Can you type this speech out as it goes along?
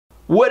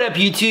What up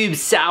YouTube,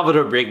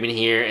 Salvador Brigman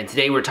here, and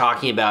today we're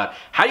talking about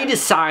how do you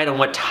decide on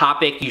what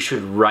topic you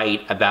should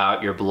write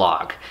about your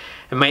blog.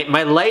 And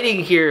my lighting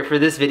here for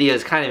this video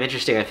is kind of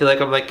interesting. I feel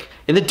like I'm like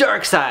in the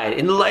dark side,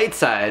 in the light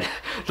side.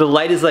 The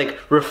light is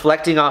like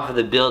reflecting off of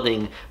the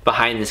building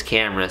behind this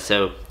camera,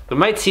 so it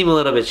might seem a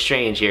little bit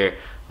strange here.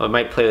 I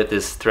might play with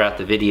this throughout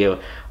the video,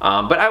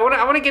 but I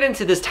want to get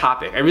into this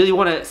topic. I really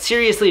want to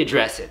seriously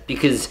address it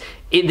because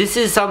this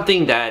is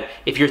something that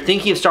if you're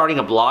thinking of starting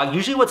a blog,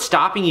 usually what's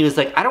stopping you is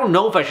like, I don't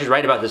know if I should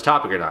write about this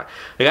topic or not.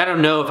 Like, I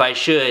don't know if I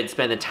should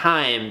spend the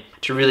time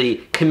to really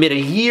commit a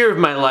year of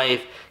my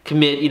life,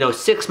 commit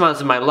 6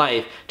 months of my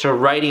life to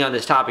writing on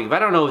this topic if I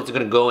don't know if it's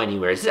going to go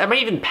anywhere. Am I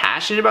even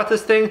passionate about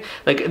this thing?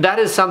 Like, that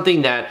is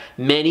something that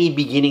many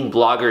beginning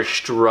bloggers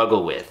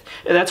struggle with,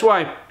 and that's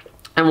why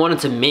I wanted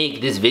to make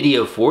this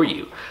video for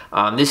you.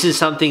 This is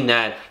something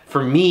that,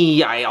 for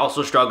me, I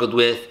also struggled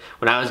with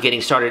when I was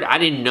getting started. I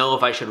didn't know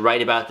if I should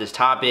write about this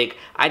topic.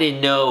 I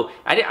didn't know,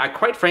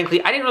 quite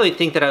frankly, I didn't really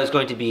think that I was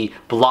going to be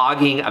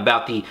blogging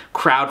about the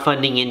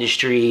crowdfunding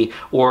industry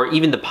or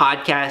even the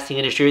podcasting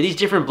industry or these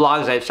different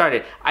blogs I've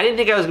started. I didn't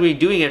think I was going to be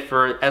doing it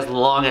for as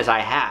long as I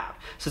have.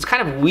 So it's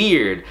kind of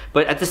weird,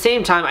 but at the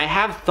same time, I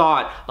have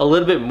thought a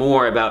little bit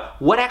more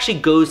about what actually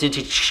goes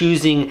into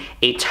choosing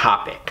a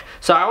topic.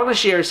 So I want to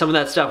share some of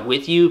that stuff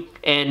with you,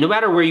 and no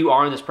matter where you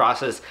are in this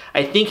process,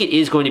 I think it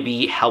is going to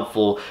be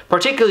helpful,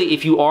 particularly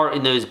if you are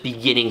in those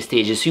beginning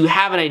stages, so you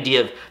have an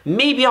idea of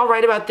maybe I'll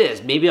write about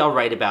this, maybe I'll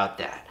write about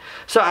that.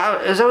 So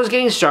as I was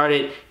getting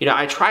started,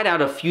 I tried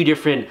out a few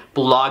different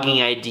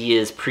blogging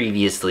ideas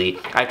previously.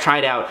 I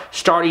tried out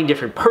starting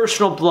different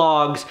personal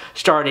blogs,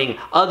 starting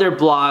other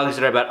blogs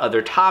that are about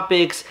other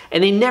topics,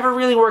 and they never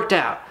really worked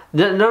out.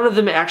 None of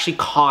them actually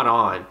caught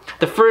on.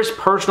 The first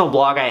personal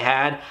blog I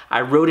had, I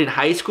wrote in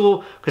high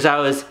school because I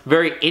was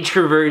very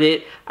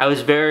introverted. I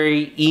was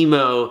very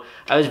emo.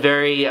 I was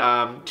very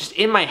just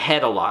in my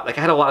head a lot. Like,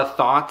 I had a lot of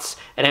thoughts,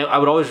 and I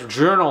would always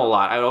journal a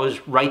lot. I would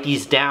always write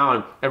these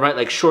down and write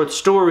like short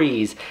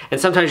stories,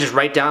 and sometimes just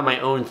write down my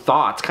own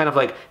thoughts, kind of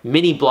like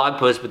mini blog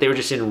posts, but they were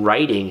just in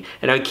writing,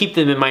 and I would keep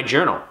them in my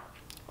journal.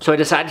 So I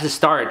decided to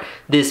start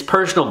this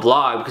personal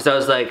blog because I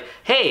was like,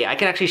 hey, I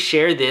can actually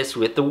share this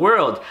with the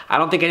world. I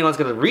don't think anyone's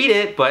gonna read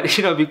it, but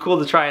it'd be cool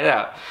to try it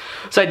out.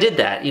 So I did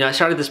that. I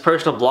started this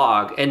personal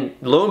blog, and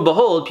lo and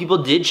behold, people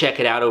did check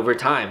it out over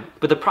time.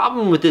 But the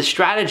problem with this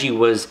strategy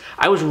was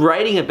I was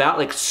writing about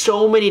like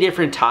so many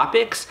different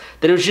topics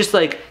that it was just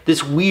like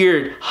this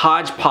weird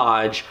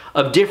hodgepodge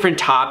of different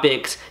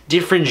topics,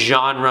 different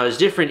genres,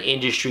 different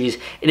industries,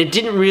 and it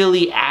didn't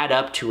really add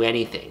up to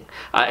anything.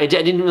 I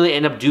didn't really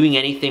end up doing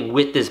anything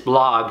with this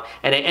blog,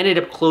 and I ended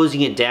up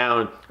closing it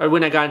down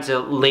when I got into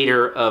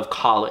later of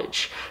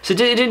college. So it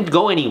didn't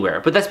go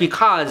anywhere, but that's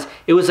because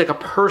it was like a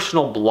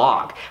personal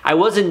blog. I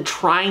wasn't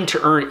trying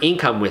to earn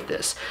income with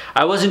this.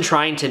 I wasn't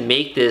trying to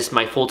make this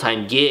my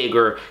full-time gig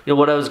or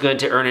what I was going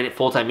to earn a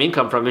full-time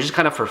income from. It was just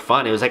kind of for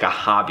fun. It was like a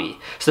hobby.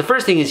 So the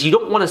first thing is you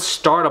don't want to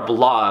start a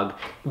blog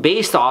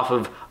based off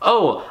of,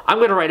 oh, I'm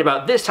going to write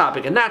about this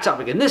topic and that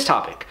topic and this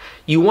topic.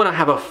 You want to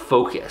have a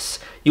focus.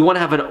 You want to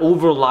have an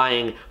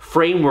overlying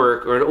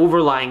framework or an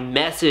overlying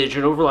message or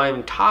an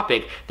overlying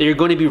topic that you're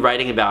going to be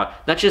writing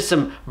about, not just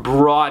some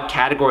broad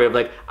category of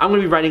like, I'm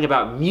going to be writing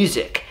about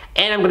music,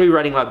 and I'm going to be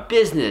writing about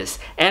business,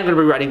 and I'm going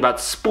to be writing about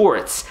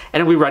sports,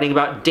 and I'm going to be writing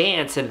about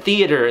dance and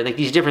theater and like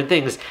these different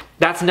things.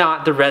 That's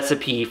not the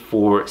recipe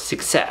for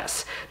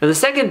success. Now the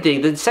second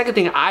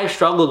thing I've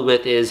struggled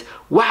with is,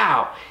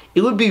 wow,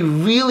 it would be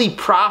really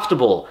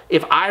profitable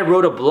if I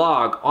wrote a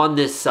blog on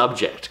this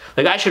subject.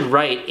 Like, I should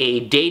write a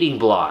dating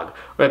blog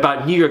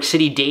about New York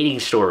City dating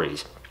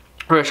stories.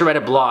 Or I should write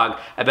a blog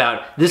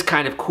about this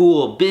kind of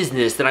cool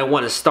business that I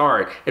want to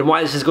start and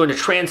why this is going to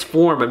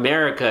transform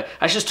America.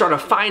 I should start a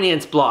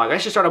finance blog. I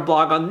should start a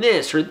blog on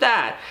this or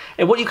that.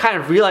 And what you kind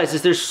of realize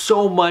is there's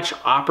so much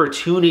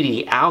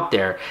opportunity out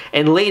there.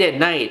 And late at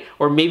night,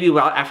 or maybe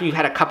after you've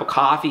had a cup of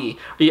coffee,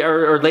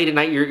 or late at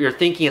night, you're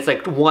thinking it's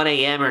like 1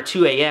 a.m. or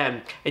 2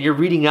 a.m. and you're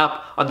reading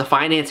up on the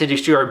finance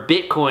industry or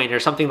Bitcoin or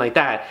something like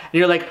that. And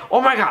you're like, oh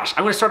my gosh,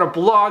 I'm going to start a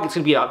blog. It's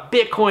going to be about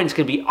Bitcoin. It's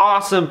going to be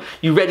awesome.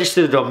 You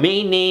register the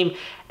domain name,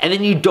 and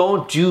then you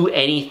don't do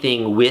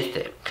anything with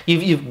it.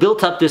 You've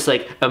built up this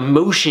like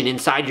emotion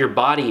inside your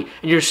body,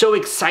 and you're so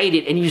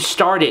excited, and you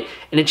start it,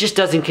 and it just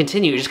doesn't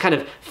continue. It just kind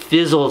of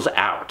fizzles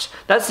out.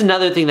 That's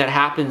another thing that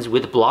happens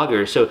with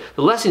bloggers. So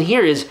the lesson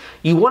here is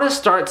you want to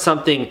start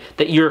something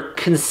that you're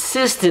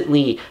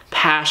consistently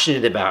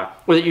passionate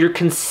about, or that you're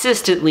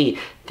consistently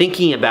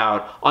thinking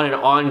about on an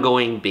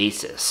ongoing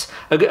basis.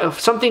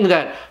 Something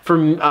that,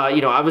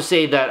 I would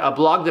say that a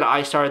blog that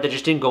I started that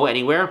just didn't go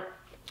anywhere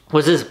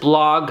was this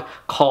blog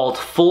called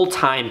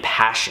Full-Time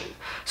Passion.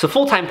 So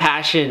Full-Time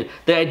Passion,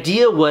 the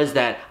idea was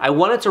that I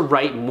wanted to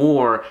write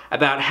more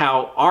about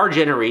how our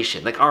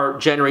generation, like our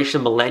generation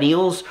of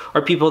millennials,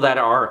 or people that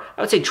are,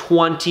 I would say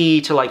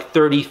 20 to like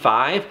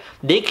 35,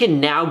 they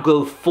can now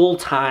go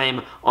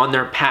full-time on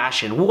their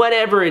passion,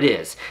 whatever it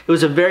is. It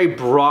was a very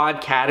broad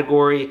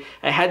category.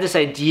 I had this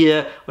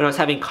idea when I was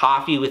having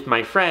coffee with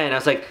my friend. I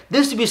was like,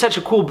 this would be such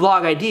a cool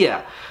blog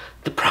idea.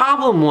 The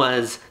problem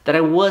was that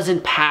I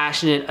wasn't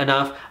passionate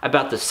enough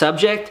about the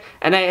subject,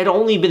 and I had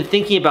only been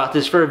thinking about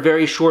this for a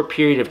very short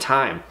period of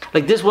time.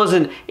 Like, this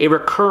wasn't a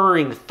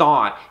recurring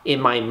thought in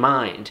my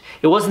mind.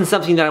 It wasn't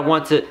something that I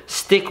want to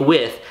stick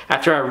with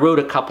after I wrote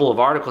a couple of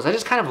articles. I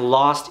just kind of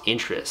lost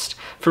interest.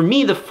 For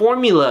me, the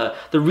formula,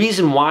 the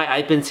reason why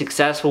I've been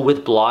successful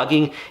with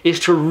blogging is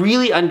to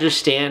really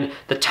understand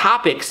the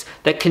topics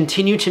that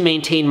continue to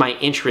maintain my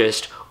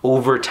interest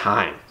over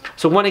time.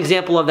 So one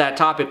example of that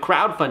topic,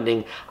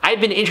 crowdfunding,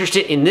 I've been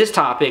interested in this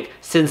topic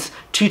since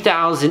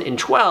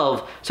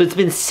 2012, so it's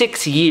been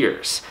 6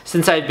 years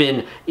since I've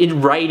been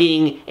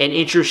writing and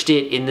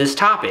interested in this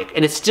topic.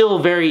 And it's still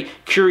very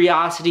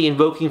curiosity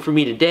invoking for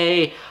me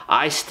today.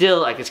 I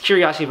still, like, it's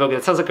curiosity invoking,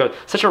 it sounds like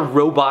such a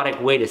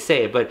robotic way to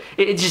say it, but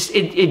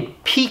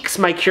it piques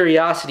my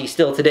curiosity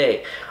still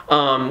today.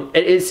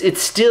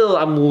 It's still,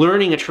 I'm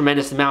learning a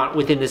tremendous amount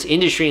within this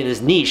industry and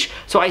this niche,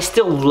 so I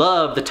still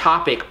love the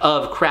topic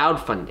of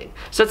crowdfunding.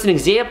 So that's an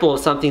example of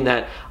something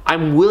that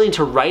I'm willing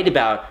to write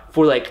about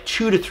for like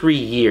 2 to 3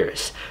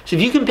 years. So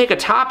if you can pick a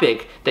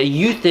topic that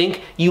you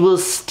think you will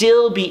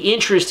still be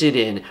interested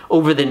in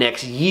over the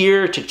next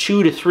year to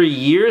 2 to 3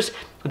 years,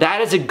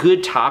 that is a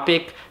good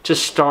topic to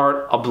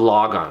start a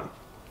blog on.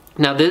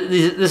 Now,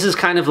 this is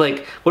kind of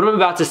like, what I'm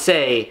about to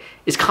say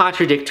is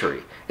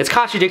contradictory. It's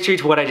contradictory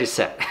to what I just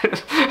said.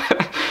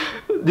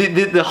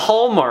 The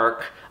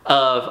hallmark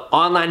of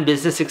online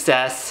business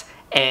success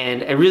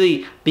and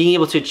really being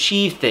able to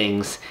achieve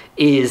things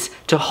is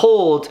to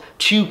hold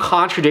two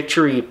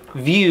contradictory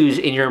views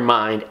in your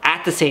mind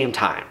at the same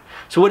time.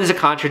 So what is a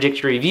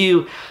contradictory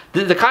view?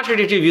 The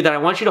contradictory view that I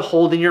want you to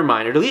hold in your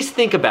mind, or at least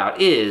think about,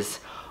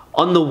 is,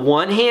 on the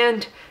one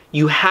hand,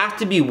 you have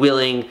to be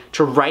willing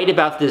to write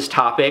about this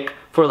topic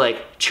for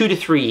like 2 to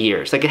 3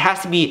 years. Like, it has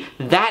to be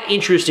that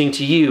interesting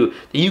to you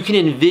that you can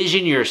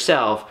envision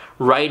yourself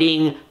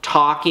writing,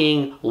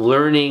 talking,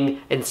 learning,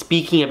 and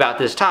speaking about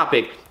this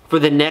topic for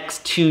the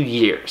next 2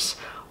 years.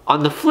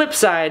 On the flip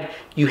side,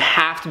 you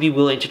have to be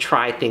willing to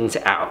try things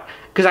out.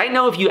 Because I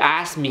know if you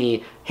ask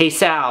me, hey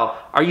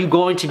Sal, are you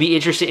going to be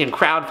interested in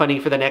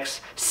crowdfunding for the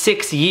next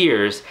 6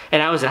 years?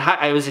 And I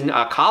was in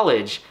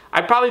college,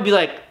 I'd probably be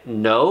like,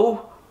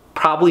 no,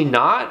 probably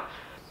not.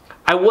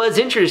 I was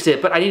interested,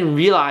 but I didn't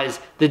realize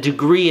the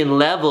degree and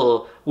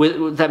level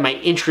that my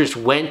interest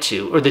went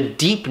to, or the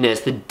deepness,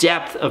 the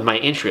depth of my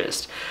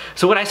interest.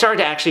 So when I started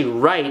to actually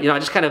write, I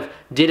just kind of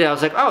did it. I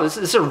was like, oh, this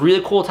is a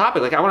really cool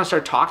topic. Like, I want to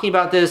start talking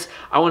about this.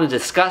 I want to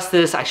discuss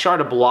this. I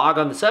started a blog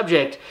on the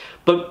subject.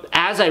 But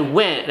as I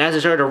went and as I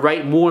started to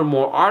write more and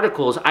more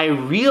articles, I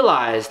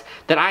realized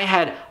that I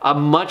had a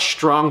much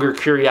stronger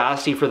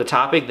curiosity for the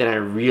topic than I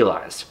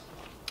realized,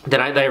 than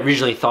I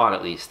originally thought,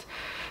 at least.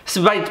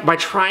 So by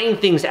trying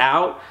things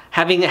out,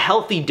 having a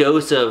healthy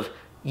dose of,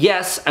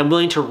 yes, I'm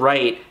willing to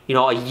write,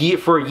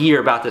 for a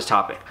year about this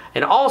topic.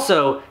 And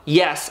also,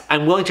 yes,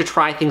 I'm willing to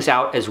try things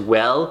out as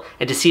well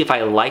and to see if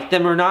I like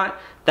them or not.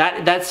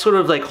 That's sort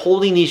of like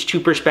holding these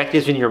two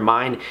perspectives in your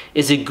mind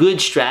is a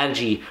good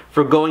strategy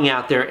for going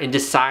out there and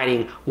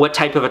deciding what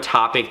type of a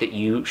topic that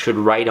you should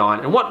write on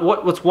and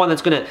what's one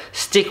that's going to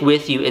stick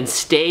with you and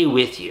stay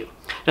with you.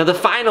 Now, the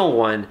final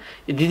one,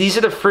 these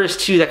are the first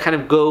two that kind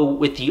of go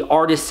with the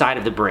artist side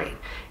of the brain.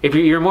 If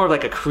you're more of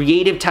like a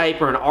creative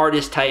type or an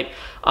artist type,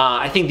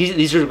 I think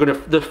these are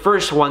the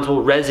first ones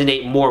will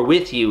resonate more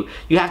with you.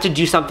 You have to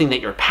do something that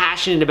you're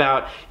passionate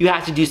about. You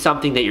have to do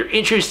something that you're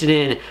interested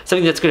in,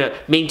 something that's going to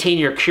maintain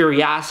your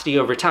curiosity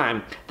over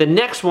time. The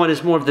next one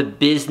is more of the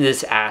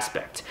business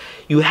aspect.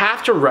 You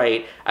have to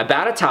write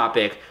about a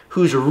topic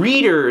whose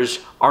readers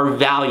are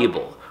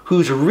valuable,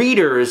 whose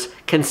readers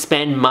can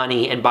spend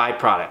money and buy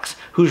products,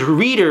 whose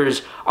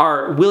readers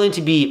are willing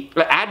to be,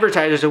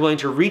 advertisers are willing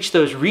to reach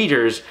those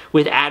readers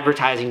with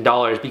advertising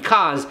dollars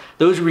because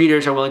those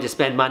readers are willing to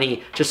spend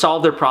money to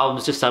solve their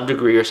problems to some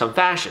degree or some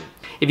fashion.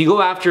 If you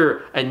go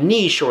after a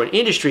niche or an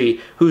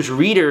industry whose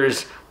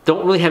readers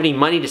don't really have any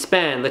money to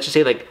spend, let's just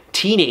say like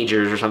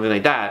teenagers or something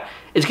like that,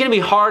 it's gonna be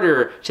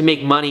harder to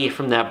make money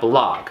from that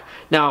blog.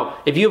 Now,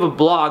 if you have a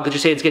blog, let's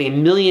just say it's getting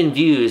 1 million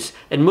views,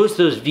 and most of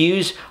those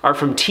views are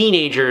from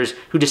teenagers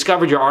who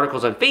discovered your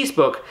articles on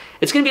Facebook,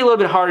 it's gonna be a little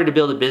bit harder to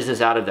build a business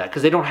out of that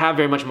because they don't have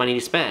very much money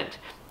to spend.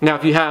 Now,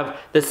 if you have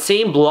the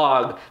same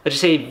blog, let's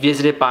just say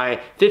visited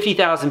by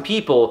 50,000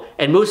 people,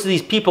 and most of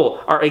these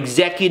people are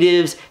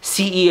executives,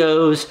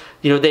 CEOs,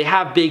 they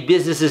have big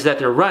businesses that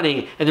they're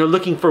running, and they're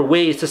looking for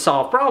ways to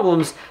solve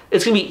problems,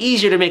 it's gonna be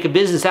easier to make a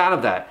business out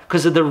of that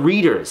because of the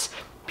readers.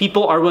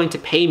 People are willing to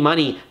pay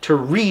money to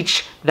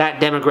reach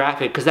that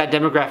demographic because that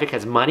demographic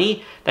has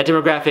money. That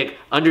demographic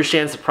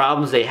understands the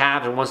problems they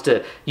have and wants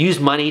to use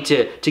money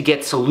to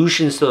get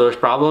solutions to those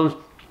problems.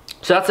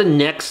 So that's the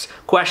next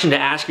question to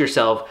ask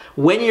yourself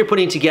when you're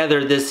putting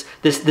together this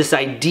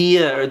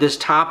idea or this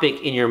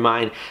topic in your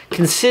mind.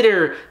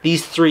 Consider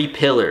these 3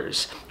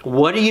 pillars.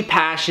 What are you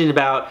passionate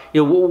about?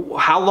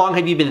 How long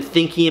have you been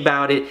thinking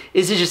about it?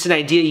 Is it just an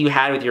idea you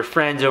had with your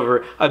friends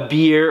over a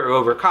beer or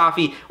over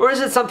coffee? Or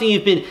is it something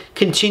you've been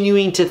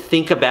continuing to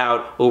think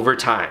about over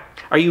time?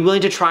 Are you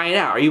willing to try it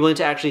out? Are you willing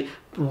to actually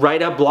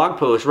write a blog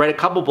post, write a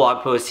couple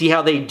blog posts, see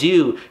how they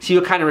do, see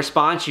what kind of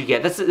response you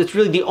get. That's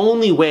really the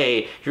only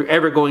way you're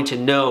ever going to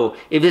know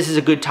if this is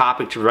a good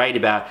topic to write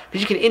about.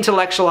 Because you can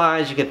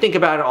intellectualize, you can think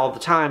about it all the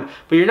time,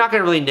 but you're not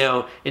going to really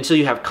know until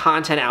you have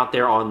content out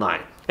there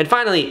online. And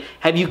finally,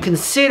 have you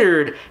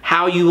considered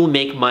how you will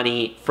make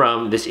money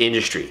from this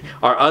industry?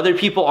 Are other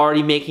people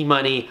already making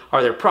money?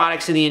 Are there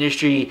products in the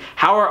industry?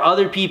 How are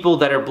other people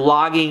that are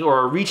blogging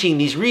or are reaching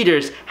these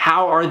readers,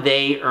 how are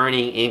they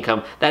earning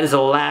income? That is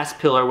the last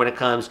pillar when it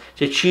comes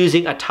to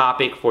choosing a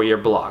topic for your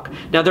blog.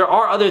 Now, there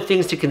are other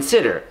things to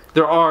consider.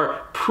 There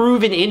are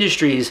proven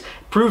industries,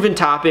 proven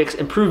topics,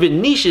 and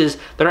proven niches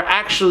that are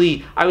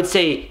actually, I would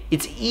say,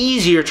 it's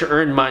easier to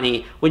earn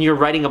money when you're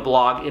writing a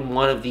blog in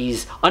one of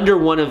these, under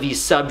one of these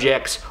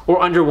subjects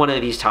or under one of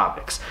these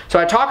topics. So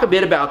I talk a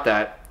bit about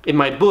that in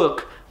my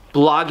book,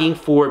 Blogging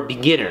for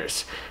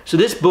Beginners. So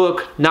this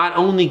book not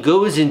only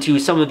goes into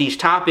some of these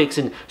topics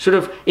and sort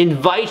of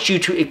invites you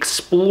to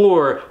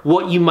explore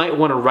what you might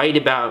want to write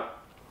about,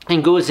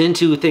 and goes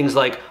into things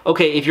like,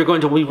 okay, if you're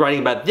going to be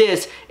writing about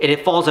this and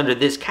it falls under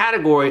this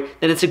category,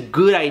 then it's a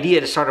good idea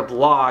to start a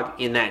blog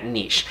in that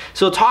niche.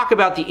 So we'll talk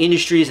about the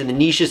industries and the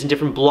niches and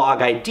different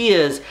blog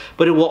ideas,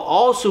 but it will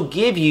also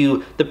give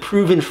you the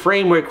proven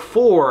framework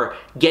for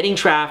getting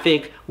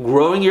traffic,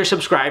 growing your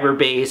subscriber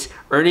base,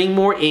 earning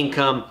more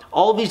income,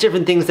 all these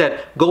different things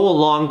that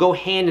go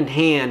hand in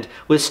hand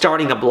with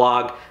starting a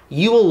blog.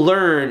 You will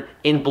learn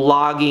in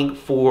Blogging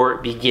for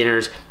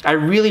Beginners. I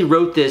really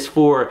wrote this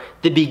for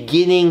the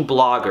beginning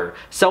blogger,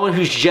 someone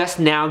who's just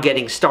now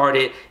getting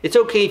started. It's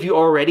okay if you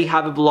already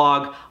have a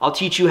blog. I'll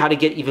teach you how to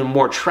get even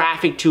more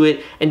traffic to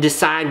it and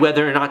decide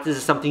whether or not this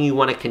is something you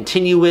want to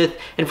continue with.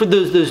 And for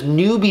those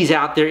newbies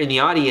out there in the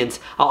audience,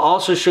 I'll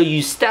also show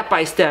you step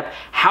by step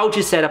how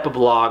to set up a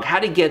blog, how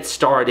to get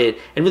started,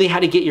 and really how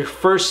to get your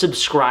first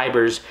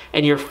subscribers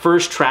and your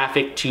first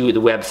traffic to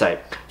the website.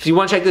 So if you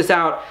want to check this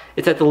out,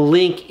 it's at the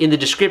link in the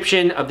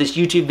description of this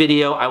YouTube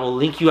video. I will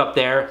link you up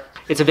there.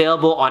 It's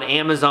available on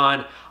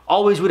Amazon.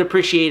 Always would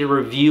appreciate a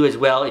review as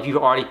well if you've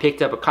already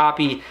picked up a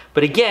copy.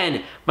 But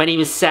again, my name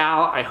is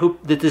Sal. I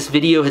hope that this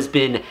video has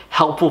been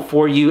helpful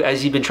for you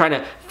as you've been trying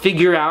to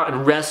figure out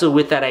and wrestle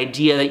with that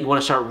idea that you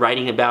want to start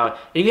writing about.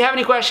 And if you have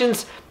any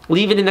questions,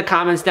 leave it in the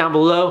comments down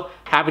below.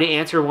 Happy to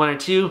answer one or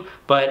two.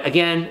 But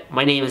again,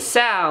 my name is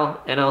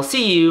Sal, and I'll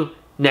see you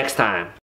next time.